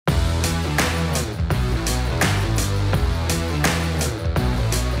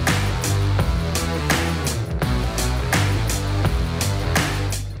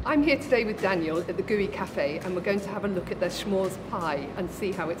here today with Daniel at the Gooey Cafe, and we're going to have a look at their s'mores pie and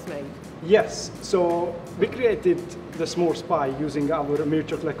see how it's made. Yes, so we created the s'mores pie using our milk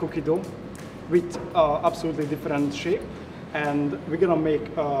chocolate cookie dough with absolutely different shape, and we're gonna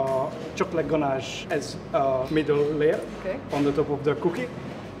make chocolate ganache as a middle layer on the top of the cookie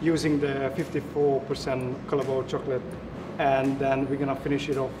using the 54% Callebaut chocolate, and then we're gonna finish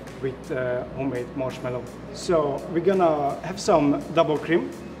it off with homemade marshmallow. So we're gonna have some double cream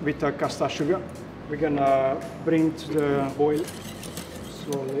with custard sugar. We're gonna bring to the boil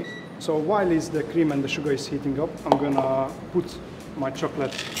slowly. So while the cream and the sugar is heating up, I'm gonna put my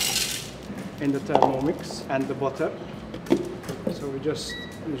chocolate in the Thermomix and the butter. So we just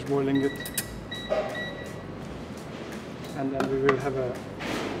finish boiling it, and then we will have a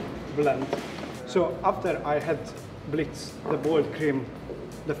blend. So after I had blitzed the boiled cream,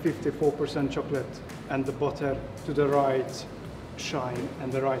 the 54% chocolate and the butter to the right shine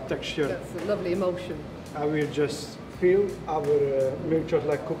and the right texture. That's a lovely emulsion. I will just fill our milk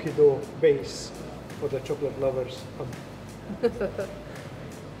chocolate cookie dough base for the chocolate lovers. A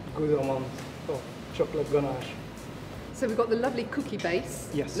good amount of chocolate ganache. So we've got the lovely cookie base.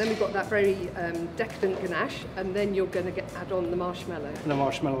 Yes. Then we've got that very decadent ganache, and then you're going to add on the marshmallow. The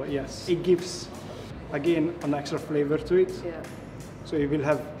marshmallow, yes. It gives, again, an extra flavor to it. Yeah. So you will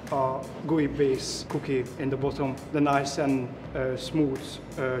have a gooey base cookie in the bottom, the nice and smooth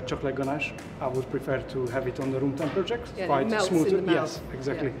chocolate ganache. I would prefer to have it on the room temperature. Yeah, quite it melts smooth. in the mouth. Yes,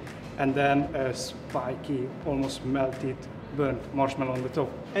 exactly. Yeah. And then a spiky, almost melted, burnt marshmallow on the top.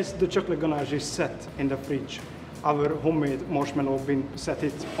 As the chocolate ganache is set in the fridge, our homemade marshmallow been set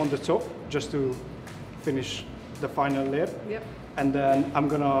it on the top just to finish the final layer. Yep. And then I'm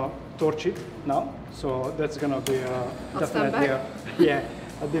gonna torch it now. So that's gonna be definitely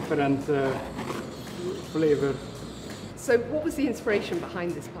a different flavor. So what was the inspiration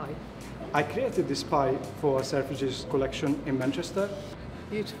behind this pie? I created this pie for Selfridges collection in Manchester.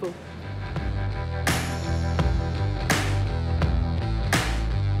 Beautiful.